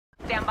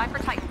Stand by for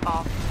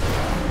Titanfall.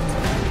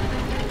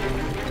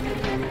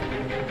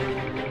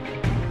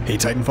 Hey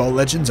Titanfall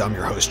legends, I'm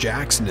your host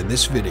Jax, and in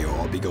this video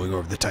I'll be going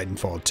over the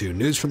Titanfall 2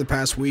 news from the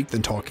past week,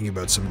 then talking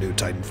about some new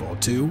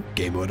Titanfall 2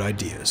 game mode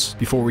ideas.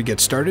 Before we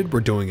get started,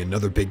 we're doing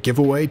another big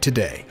giveaway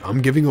today.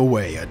 I'm giving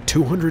away a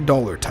 $200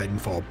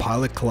 Titanfall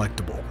pilot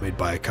collectible made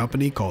by a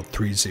company called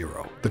 30.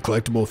 The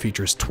collectible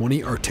features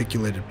 20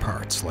 articulated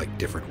parts like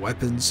different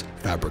weapons,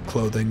 fabric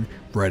clothing,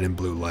 red and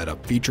blue light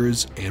up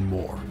features, and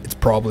more. It's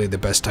probably the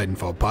best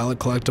Titanfall pilot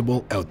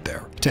collectible out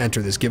there. To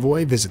enter this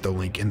giveaway, visit the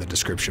link in the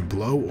description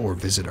below or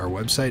visit our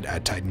website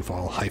at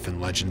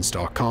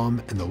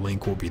titanfall-legends.com and the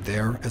link will be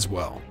there as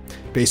well.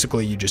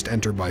 Basically, you just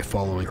enter by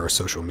following our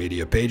social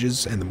media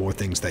pages, and the more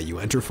things that you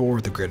enter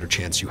for, the greater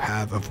chance you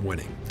have of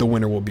winning. The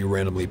winner will be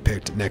randomly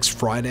picked next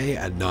Friday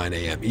at 9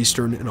 AM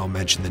Eastern, and I'll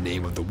mention the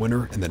name of the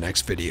winner in the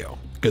next video.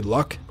 Good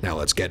luck, now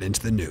let's get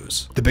into the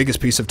news. The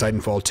biggest piece of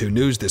Titanfall 2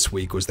 news this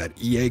week was that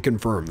EA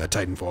confirmed that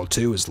Titanfall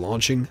 2 is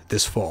launching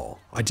this fall.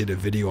 I did a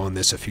video on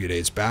this a few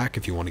days back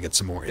if you want to get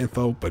some more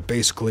info, but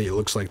basically it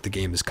looks like the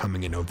game is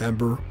coming in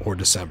November or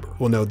December.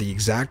 We'll know the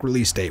exact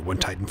release date when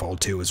Titanfall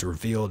 2 is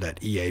revealed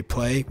at EA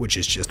Play, which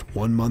is just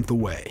 1 month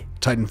away.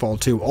 Titanfall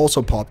 2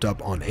 also popped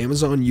up on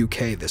Amazon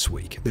UK this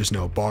week. There's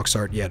no box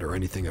art yet or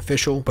anything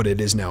official, but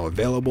it is now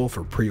available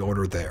for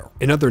pre-order there.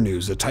 In other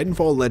news, a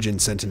Titanfall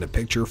legend sent in a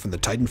picture from the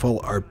Titanfall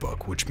art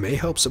book, which may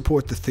help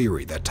support the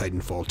theory that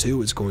Titanfall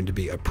 2 is going to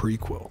be a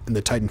prequel. In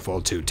the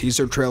Titanfall 2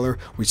 teaser trailer,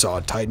 we saw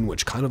a Titan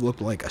which kind of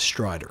looked like a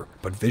Strider,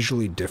 but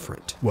visually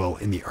different. Well,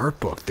 in the art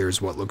book,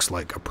 there's what looks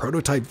like a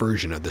prototype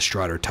version of the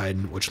Strider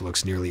Titan, which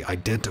looks nearly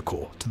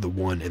identical to the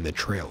one in the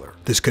trailer.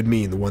 This could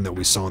mean the one that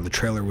we saw in the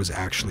trailer was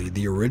actually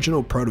the original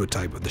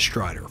prototype of the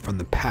Strider from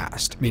the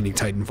past, meaning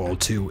Titanfall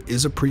 2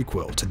 is a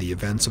prequel to the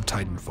events of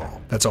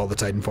Titanfall. That's all the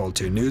Titanfall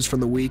 2 news from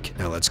the week.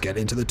 Now let's get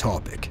into the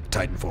topic.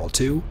 Titanfall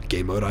 2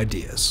 game mode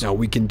ideas. Now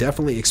we can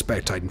definitely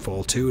expect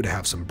Titanfall 2 to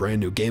have some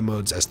brand new game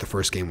modes, as the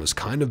first game was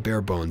kind of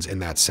bare bones in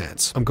that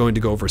sense. I'm going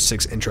to go over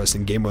 6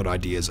 interesting game mode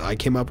ideas I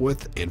came up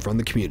with and from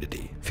the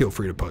community. Feel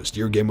free to post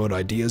your game mode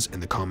ideas in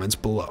the comments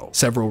below.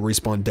 Several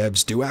Respawn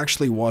devs do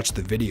actually watch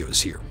the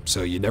videos here,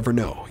 so you never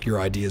know, your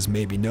ideas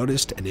may be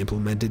noticed and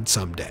implemented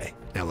someday.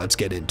 Now let's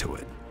get into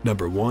it.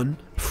 Number 1,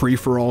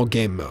 free-for-all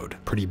game mode.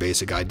 Pretty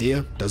basic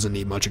idea, doesn't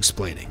need much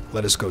explaining.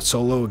 Let us go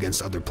solo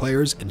against other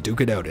players and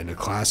duke it out in a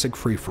classic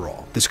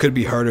free-for-all. This could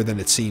be harder than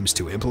it seems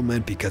to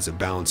implement because of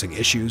balancing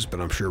issues, but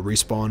I'm sure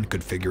Respawn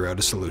could figure out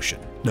a solution.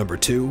 Number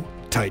 2,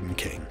 Titan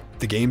King.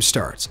 The game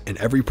starts, and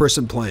every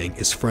person playing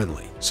is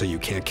friendly, so you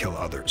can't kill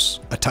others.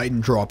 A Titan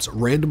drops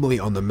randomly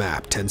on the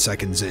map 10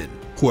 seconds in.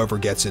 Whoever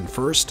gets in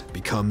first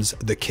becomes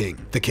the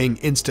king. The king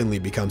instantly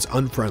becomes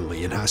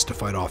unfriendly and has to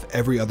fight off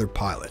every other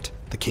pilot.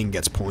 The king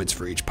gets points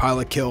for each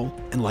pilot kill,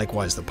 and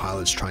likewise the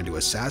pilots trying to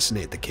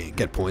assassinate the king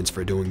get points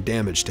for doing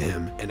damage to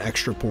him and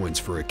extra points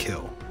for a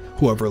kill.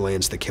 Whoever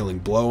lands the killing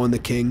blow on the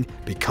king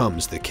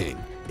becomes the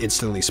king,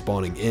 instantly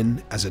spawning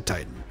in as a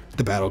Titan.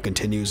 The battle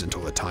continues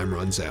until the time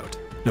runs out.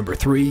 Number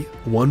 3,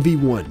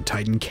 1v1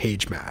 Titan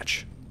cage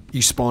match.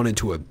 You spawn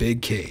into a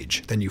big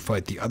cage, then you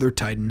fight the other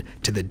Titan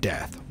to the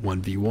death,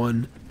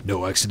 1v1,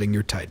 no exiting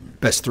your Titan.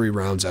 Best 3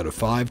 rounds out of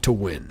 5 to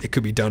win. It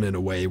could be done in a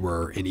way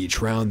where in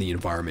each round the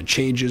environment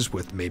changes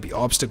with maybe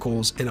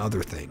obstacles and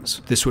other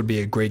things. This would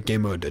be a great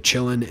game mode to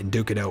chill in and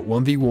duke it out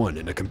 1v1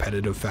 in a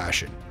competitive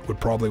fashion. Would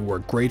probably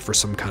work great for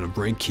some kind of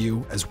rank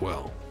queue as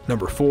well.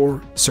 Number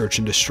 4, search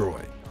and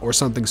destroy, or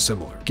something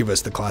similar. Give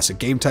us the classic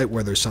game type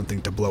where there's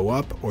something to blow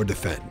up or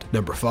defend.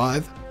 Number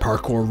 5,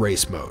 parkour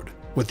race mode.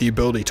 With the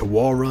ability to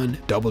wall run,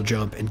 double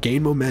jump, and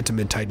gain momentum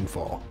in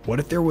Titanfall, what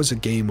if there was a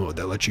game mode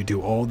that lets you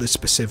do all this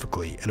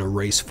specifically in a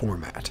race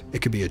format?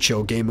 It could be a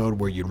chill game mode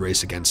where you'd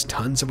race against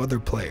tons of other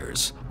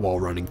players, while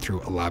running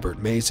through elaborate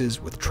mazes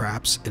with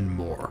traps and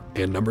more.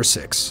 And number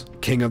 6,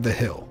 King of the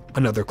Hill.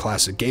 Another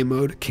classic game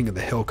mode, King of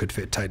the Hill could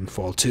fit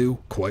Titanfall 2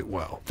 quite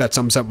well. That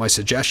sums up my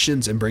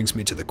suggestions and brings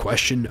me to the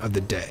question of the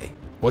day.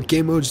 What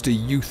game modes do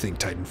you think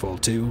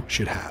Titanfall 2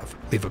 should have?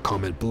 Leave a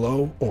comment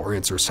below or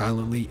answer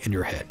silently in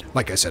your head.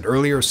 Like I said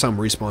earlier, some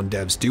Respawn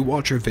devs do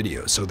watch our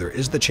videos, so there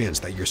is the chance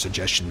that your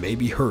suggestion may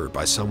be heard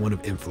by someone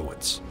of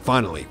influence.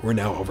 Finally, we're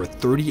now over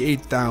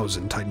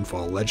 38,000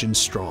 Titanfall legends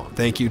strong.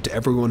 Thank you to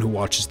everyone who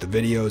watches the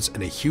videos,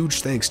 and a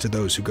huge thanks to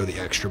those who go the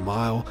extra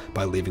mile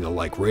by leaving a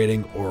like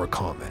rating or a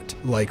comment.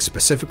 Likes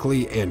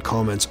specifically and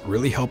comments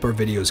really help our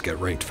videos get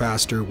ranked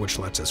faster, which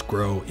lets us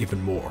grow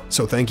even more.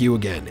 So thank you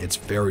again, it's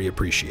very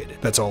appreciated.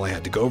 That's all I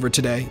had to go over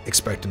today.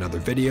 Expect another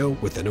video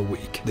within a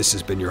week. This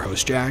has been your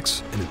host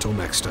Jax, and until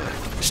next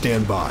time,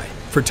 stand by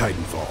for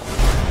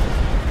Titanfall.